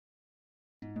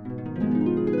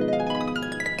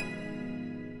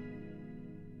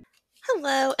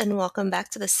Hello and welcome back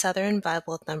to the Southern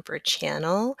Bible Thumper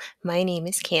channel. My name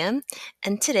is Cam,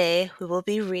 and today we will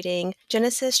be reading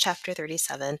Genesis chapter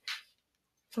 37.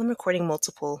 I'm recording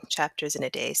multiple chapters in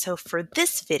a day, so for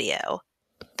this video,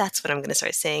 that's what I'm going to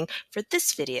start saying. For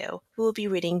this video, we will be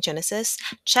reading Genesis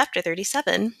chapter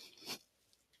 37.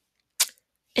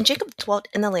 And Jacob dwelt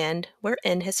in the land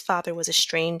wherein his father was a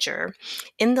stranger,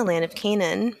 in the land of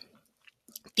Canaan.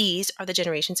 These are the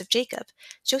generations of Jacob.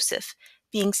 Joseph,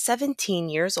 being 17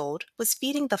 years old, was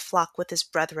feeding the flock with his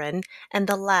brethren, and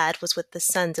the lad was with the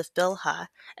sons of Bilhah,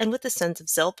 and with the sons of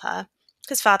Zilpah,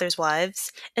 his father's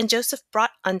wives. And Joseph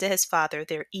brought unto his father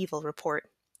their evil report.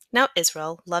 Now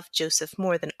Israel loved Joseph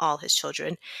more than all his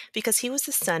children, because he was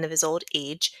the son of his old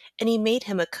age, and he made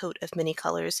him a coat of many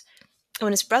colors. And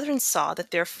when his brethren saw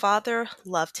that their father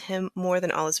loved him more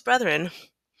than all his brethren,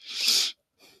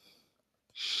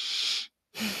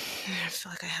 I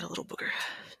feel like I had a little booger.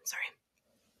 Sorry.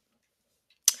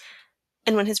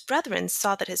 And when his brethren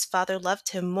saw that his father loved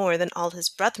him more than all his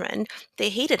brethren, they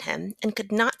hated him, and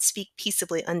could not speak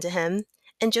peaceably unto him.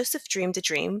 And Joseph dreamed a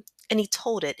dream, and he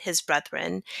told it his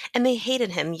brethren, and they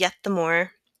hated him yet the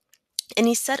more. And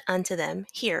he said unto them,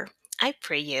 Hear, I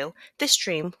pray you, this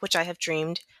dream which I have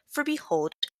dreamed. For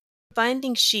behold,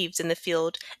 binding sheaves in the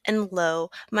field, and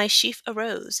lo, my sheaf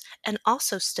arose, and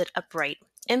also stood upright.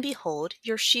 And behold,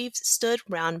 your sheaves stood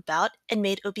round about, and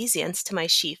made obeisance to my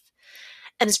sheaf.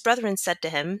 And his brethren said to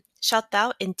him, Shalt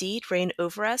thou indeed reign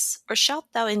over us, or shalt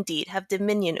thou indeed have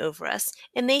dominion over us?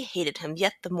 And they hated him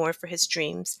yet the more for his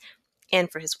dreams,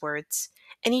 and for his words.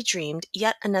 And he dreamed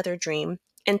yet another dream,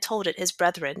 and told it his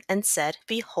brethren, and said,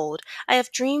 Behold, I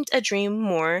have dreamed a dream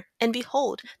more, and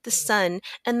behold, the sun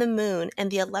and the moon and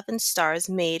the 11 stars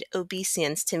made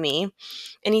obeisance to me.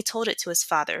 And he told it to his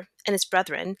father and his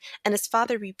brethren, and his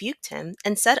father rebuked him,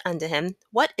 and said unto him,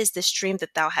 What is this dream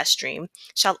that thou hast dreamed?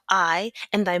 Shall I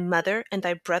and thy mother and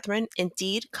thy brethren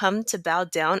indeed come to bow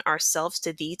down ourselves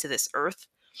to thee to this earth?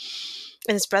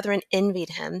 And his brethren envied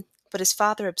him, but his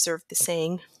father observed the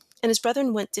saying. And his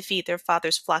brethren went to feed their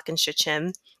father's flock in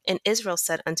Shechem. And Israel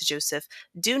said unto Joseph,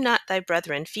 Do not thy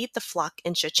brethren feed the flock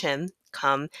in Shechem?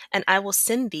 Come, and I will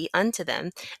send thee unto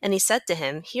them. And he said to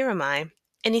him, Here am I.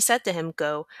 And he said to him,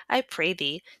 Go, I pray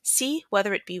thee, see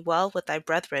whether it be well with thy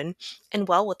brethren, and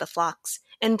well with the flocks,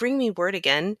 and bring me word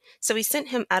again. So he sent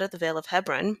him out of the vale of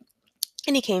Hebron.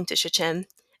 And he came to Shechem.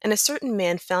 And a certain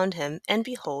man found him, and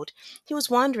behold, he was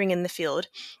wandering in the field.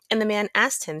 And the man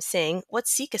asked him, saying, What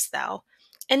seekest thou?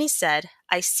 And he said,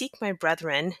 I seek my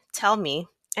brethren. Tell me,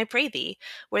 I pray thee,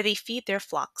 where they feed their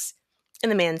flocks. And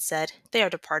the man said, They are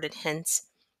departed hence.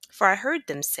 For I heard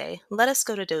them say, Let us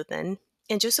go to Dothan.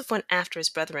 And Joseph went after his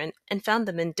brethren, and found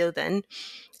them in Dothan. And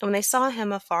when they saw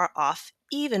him afar off,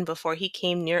 even before he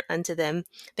came near unto them,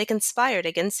 they conspired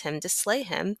against him to slay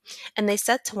him. And they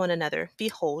said to one another,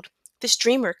 Behold, this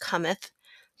dreamer cometh.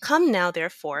 Come now,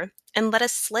 therefore, and let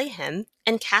us slay him,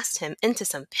 and cast him into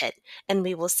some pit. And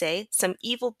we will say, Some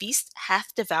evil beast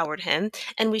hath devoured him,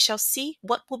 and we shall see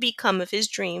what will become of his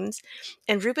dreams.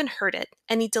 And Reuben heard it,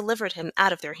 and he delivered him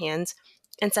out of their hands,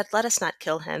 and said, Let us not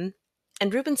kill him.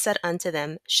 And Reuben said unto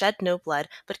them, Shed no blood,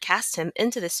 but cast him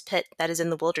into this pit that is in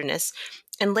the wilderness,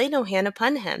 and lay no hand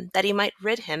upon him, that he might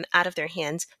rid him out of their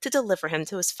hands, to deliver him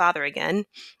to his father again.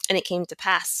 And it came to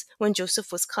pass, when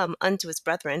Joseph was come unto his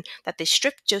brethren, that they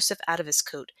stripped Joseph out of his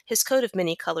coat of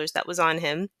many colors that was on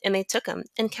him, and they took him,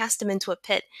 and cast him into a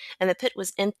pit, and the pit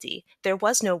was empty, there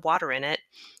was no water in it.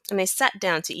 And they sat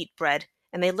down to eat bread,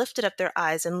 and they lifted up their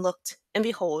eyes and looked, and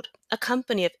behold, a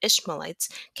company of Ishmaelites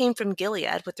came from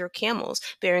Gilead with their camels,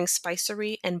 bearing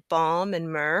spicery and balm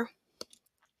and myrrh,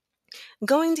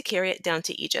 going to carry it down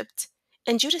to Egypt.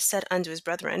 And Judah said unto his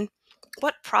brethren,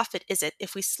 What profit is it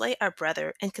if we slay our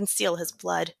brother and conceal his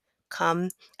blood? Come,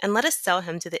 and let us sell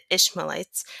him to the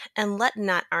Ishmaelites, and let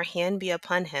not our hand be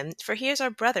upon him, for he is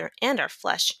our brother and our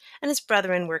flesh. And his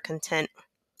brethren were content.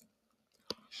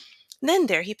 Then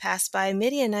there he passed by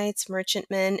Midianites,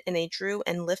 merchantmen, and they drew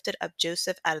and lifted up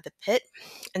Joseph out of the pit,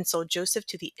 and sold Joseph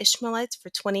to the Ishmaelites for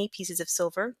 20 pieces of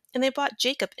silver. And they brought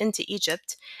Jacob into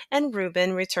Egypt. And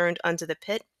Reuben returned unto the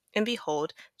pit, and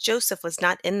behold, Joseph was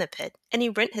not in the pit. And he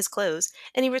rent his clothes,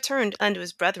 and he returned unto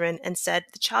his brethren, and said,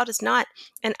 The child is not,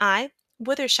 and I,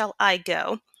 whither shall I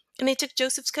go? And they took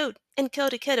Joseph's coat, and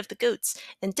killed a kid of the goats,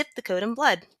 and dipped the coat in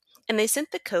blood. And they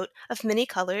sent the coat of many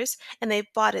colors, and they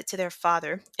brought it to their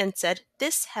father, and said,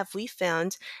 This have we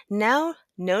found. Now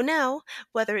know now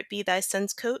whether it be thy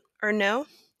son's coat or no.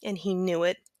 And he knew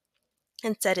it,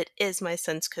 and said, It is my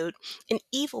son's coat. An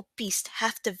evil beast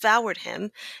hath devoured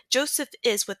him. Joseph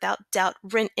is without doubt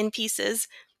rent in pieces.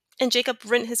 And Jacob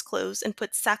rent his clothes, and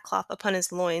put sackcloth upon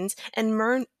his loins, and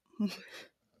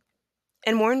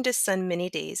and mourned his son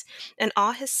many days. And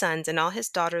all his sons and all his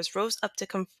daughters rose up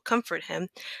to comfort him,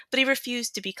 but he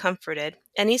refused to be comforted.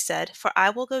 And he said, For I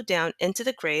will go down into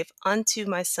the grave unto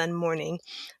my son mourning.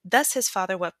 Thus his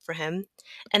father wept for him.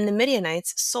 And the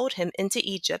Midianites sold him into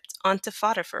Egypt unto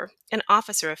Potiphar, an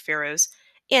officer of Pharaoh's,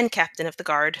 and captain of the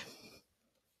guard.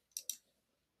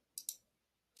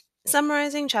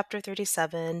 Summarizing chapter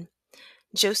 37,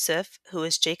 Joseph, who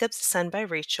is Jacob's son by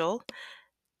Rachel,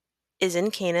 is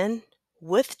in Canaan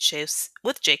with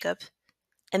Jacob,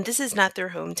 and this is not their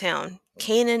hometown.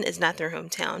 Canaan is not their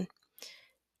hometown.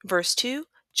 Verse 2,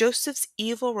 Joseph's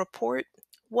evil report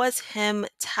was him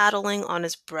tattling on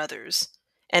his brothers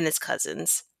and his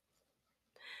cousins.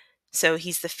 So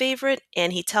he's the favorite,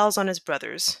 and he tells on his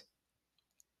brothers.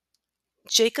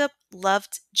 Jacob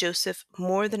loved Joseph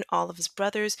more than all of his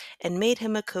brothers and made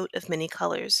him a coat of many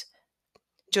colors.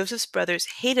 Joseph's brothers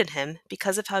hated him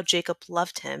because of how Jacob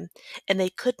loved him, and they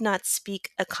could not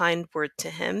speak a kind word to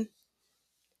him.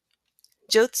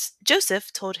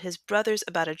 Joseph told his brothers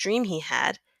about a dream he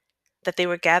had, that they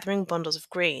were gathering bundles of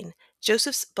grain.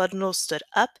 Joseph's bundle stood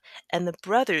up, and the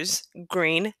brothers'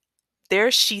 grain, their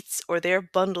sheets or their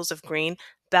bundles of grain,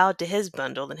 bowed to his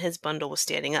bundle, and his bundle was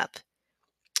standing up.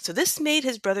 So this made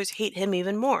his brothers hate him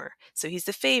even more. So he's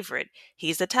the favorite.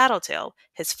 He's the tattle-tale.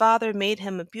 His father made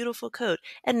him a beautiful coat,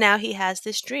 and now he has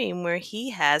this dream where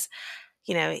he has,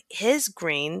 his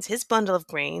grains, his bundle of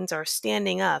grains are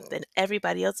standing up, and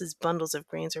everybody else's bundles of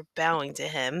grains are bowing to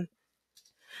him.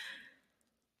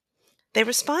 They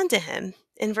respond to him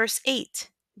in verse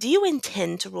 8. Do you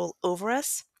intend to rule over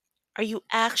us? Are you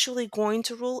actually going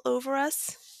to rule over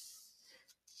us?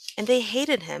 And they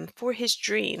hated him for his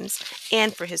dreams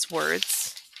and for his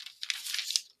words.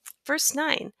 Verse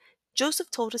 9. Joseph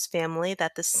told his family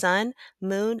that the sun,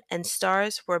 moon, and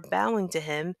stars were bowing to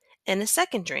him in a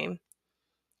second dream.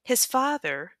 His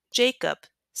father,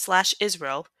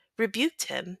 Jacob/Israel, rebuked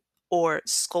him, or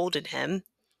scolded him,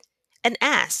 and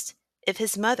asked if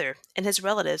his mother and his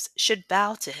relatives should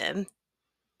bow to him.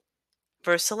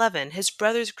 Verse 11, his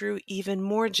brothers grew even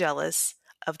more jealous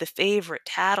of the favorite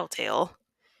tattle-tale,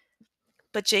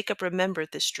 but Jacob remembered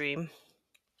this dream.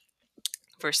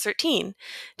 Verse 13,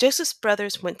 Joseph's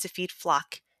brothers went to feed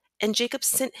flock, and Jacob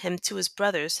sent him to his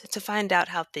brothers to find out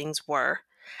how things were.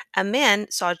 A man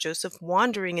saw Joseph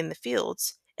wandering in the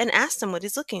fields and asked him what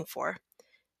he's looking for.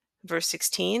 Verse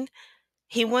 16,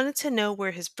 he wanted to know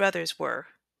where his brothers were,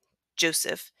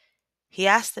 Joseph. He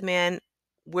asked the man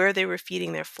where they were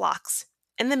feeding their flocks,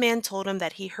 and the man told him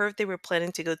that he heard they were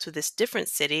planning to go to this different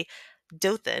city,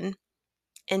 Dothan,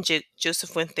 and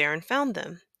Joseph went there and found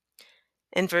them.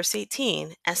 In verse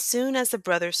 18, as soon as the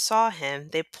brothers saw him,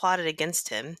 they plotted against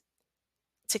him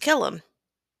to kill him.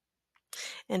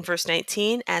 In verse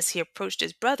 19, as he approached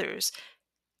his brothers,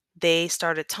 they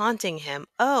started taunting him.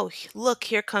 Oh, look,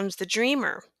 here comes the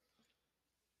dreamer.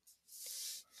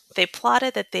 They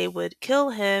plotted that they would kill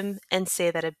him and say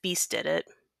that a beast did it.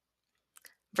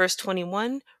 Verse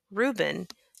 21, Reuben,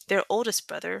 their oldest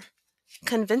brother,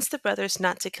 convinced the brothers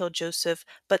not to kill Joseph,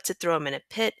 but to throw him in a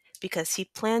pit because he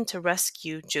planned to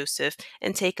rescue Joseph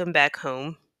and take him back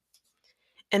home.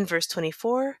 In verse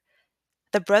 24,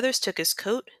 the brothers took his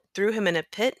coat, threw him in a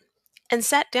pit, and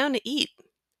sat down to eat.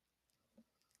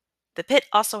 The pit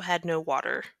also had no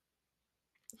water.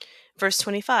 Verse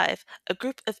 25, a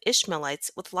group of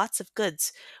Ishmaelites with lots of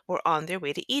goods were on their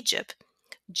way to Egypt.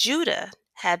 Judah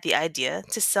had the idea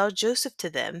to sell Joseph to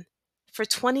them for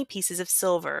 20 pieces of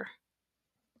silver.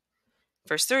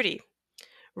 Verse 30,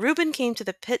 Reuben came to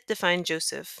the pit to find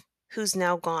Joseph, who's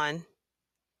now gone.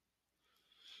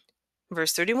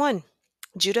 Verse 31,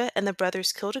 Judah and the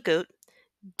brothers killed a goat,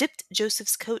 dipped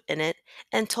Joseph's coat in it,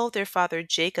 and told their father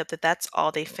Jacob that that's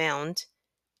all they found.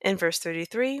 In verse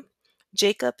 33,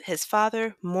 Jacob, his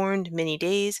father, mourned many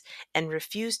days and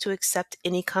refused to accept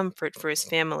any comfort for his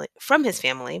family from his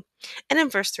family. And in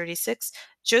verse 36,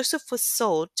 Joseph was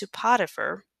sold to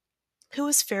Potiphar, who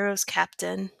was Pharaoh's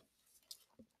captain.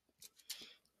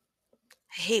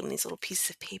 I hate when these little pieces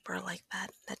of paper are like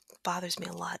that. That bothers me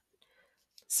a lot.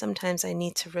 Sometimes I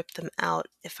need to rip them out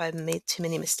if I've made too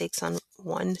many mistakes on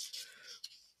one.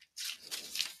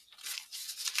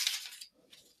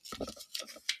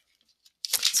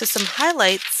 So some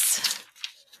highlights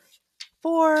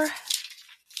for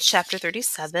chapter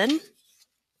 37.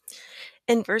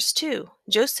 In verse 2,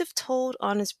 Joseph told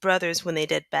on his brothers when they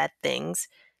did bad things.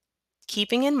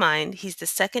 Keeping in mind he's the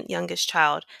second youngest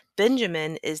child,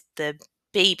 Benjamin is the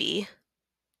baby,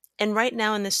 and right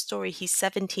now in this story he's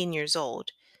 17 years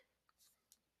old.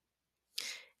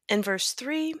 In verse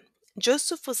 3,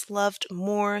 Joseph was loved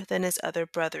more than his other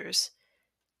brothers.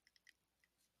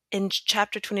 In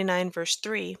chapter 29, verse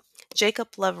 3, Jacob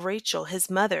loved Rachel, his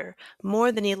mother,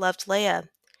 more than he loved Leah.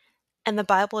 And the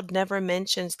Bible never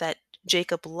mentions that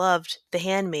Jacob loved the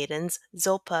handmaidens,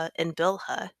 Zilpah and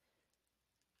Bilhah.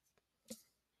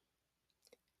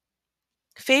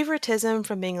 Favoritism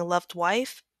from being a loved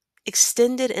wife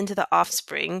extended into the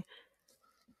offspring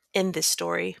in this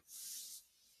story.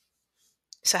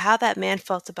 So how that man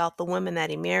felt about the woman that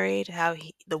he married,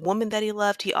 the woman that he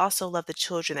loved, he also loved the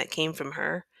children that came from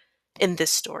her in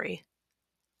this story.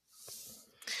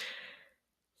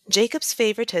 Jacob's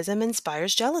favoritism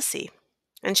inspires jealousy.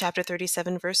 In chapter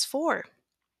 37, verse 4,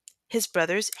 his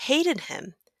brothers hated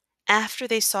him after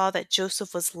they saw that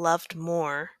Joseph was loved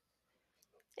more,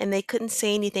 and they couldn't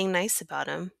say anything nice about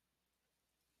him.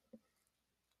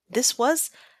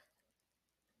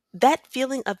 That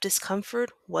feeling of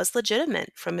discomfort was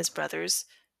legitimate from his brothers.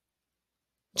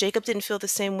 Jacob didn't feel the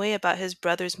same way about his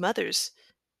brothers' mothers.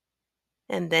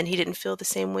 And then he didn't feel the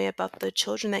same way about the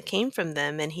children that came from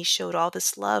them. And he showed all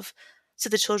this love to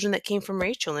the children that came from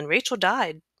Rachel. And Rachel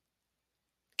died,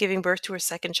 giving birth to her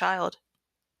second child.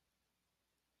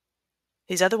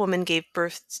 These other women gave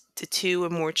birth to 2 or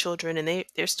more children, and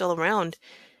they're still around.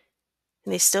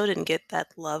 And they still didn't get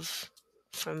that love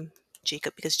from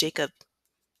Jacob, because Jacob,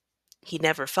 he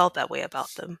never felt that way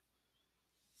about them.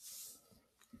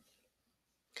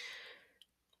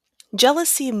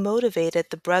 Jealousy motivated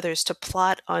the brothers to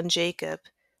plot on Jacob,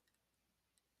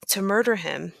 to murder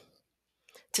him,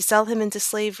 to sell him into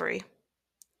slavery,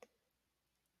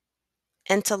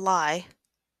 and to lie.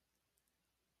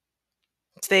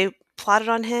 So they plotted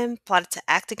on him, plotted to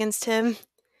act against him,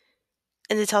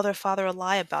 and to tell their father a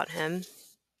lie about him.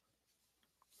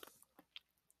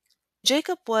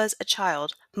 Jacob was a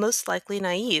child, most likely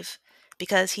naive,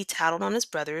 because he tattled on his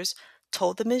brothers,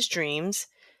 told them his dreams,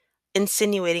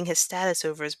 insinuating his status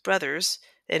over his brothers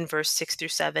in verse 6 through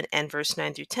 7 and verse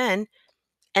 9 through 10.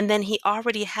 And then he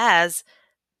already has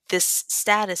this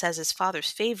status as his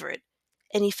father's favorite,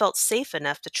 and he felt safe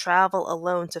enough to travel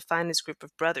alone to find his group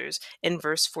of brothers in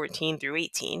verse 14 through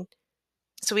 18.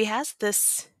 So he has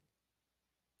this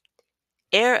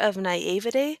air of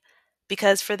naivete,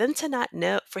 because for him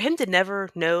to never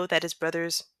know that his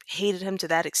brothers hated him to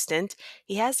that extent,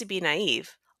 he has to be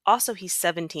naive. Also, he's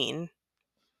 17.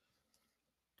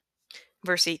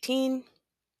 Verse 18,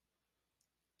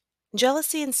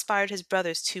 jealousy inspired his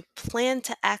brothers to plan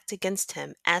to act against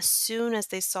him as soon as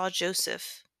they saw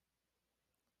Joseph.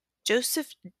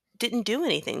 Joseph didn't do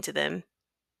anything to them.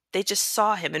 They just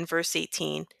saw him in verse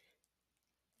 18.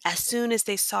 As soon as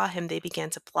they saw him, they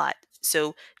began to plot.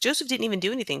 So Joseph didn't even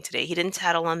do anything today. He didn't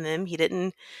tattle on them. He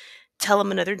didn't tell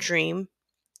them another dream.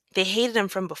 They hated him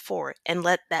from before and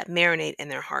let that marinate in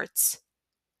their hearts.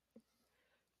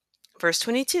 Verse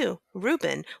 22,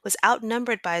 Reuben was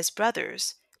outnumbered by his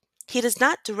brothers. He does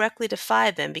not directly defy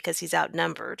them because he's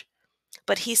outnumbered,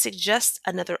 but he suggests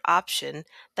another option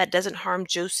that doesn't harm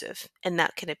Joseph and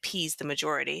that can appease the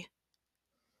majority.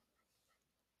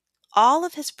 All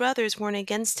of his brothers weren't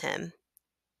against him,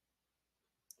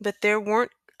 but there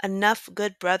weren't enough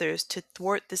good brothers to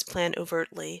thwart this plan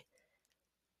overtly.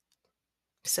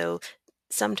 So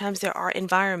sometimes there are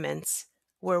environments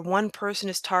where one person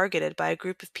is targeted by a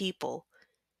group of people.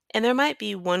 And there might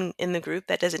be one in the group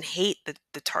that doesn't hate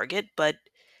the target, but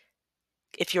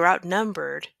if you're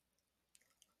outnumbered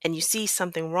and you see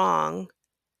something wrong,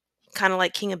 kind of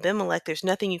like King Abimelech, there's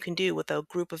nothing you can do with a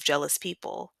group of jealous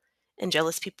people. And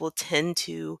jealous people tend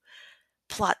to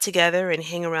plot together and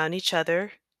hang around each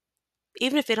other.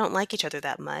 Even if they don't like each other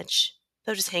that much,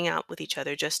 they'll just hang out with each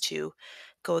other just to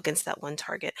go against that one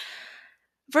target.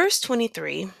 Verse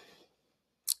 23,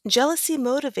 jealousy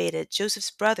motivated Joseph's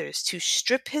brothers to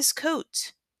strip his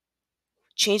coat,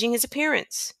 changing his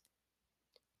appearance.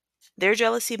 Their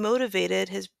jealousy motivated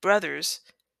his brothers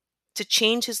to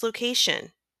change his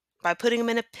location by putting him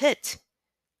in a pit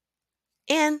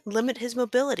and limit his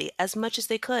mobility as much as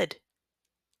they could.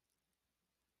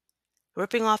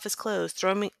 Ripping off his clothes,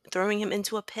 throwing him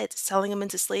into a pit, selling him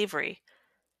into slavery.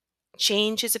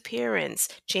 Change his appearance,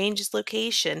 change his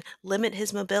location, limit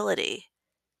his mobility.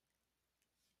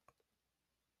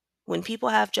 When people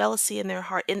have jealousy in their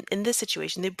heart, in this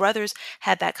situation, the brothers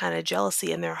had that kind of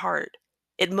jealousy in their heart.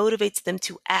 It motivates them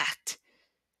to act,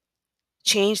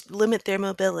 limit their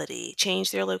mobility,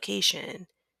 change their location,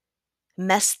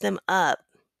 mess them up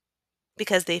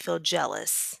because they feel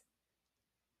jealous.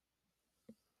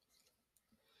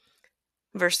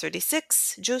 Verse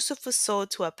 36, Joseph was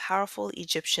sold to a powerful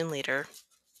Egyptian leader.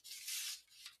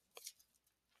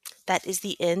 That is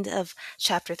the end of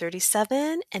chapter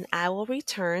 37, and I will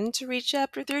return to read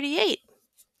chapter 38.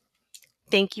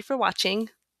 Thank you for watching.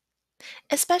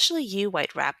 Especially you,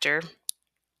 White Raptor.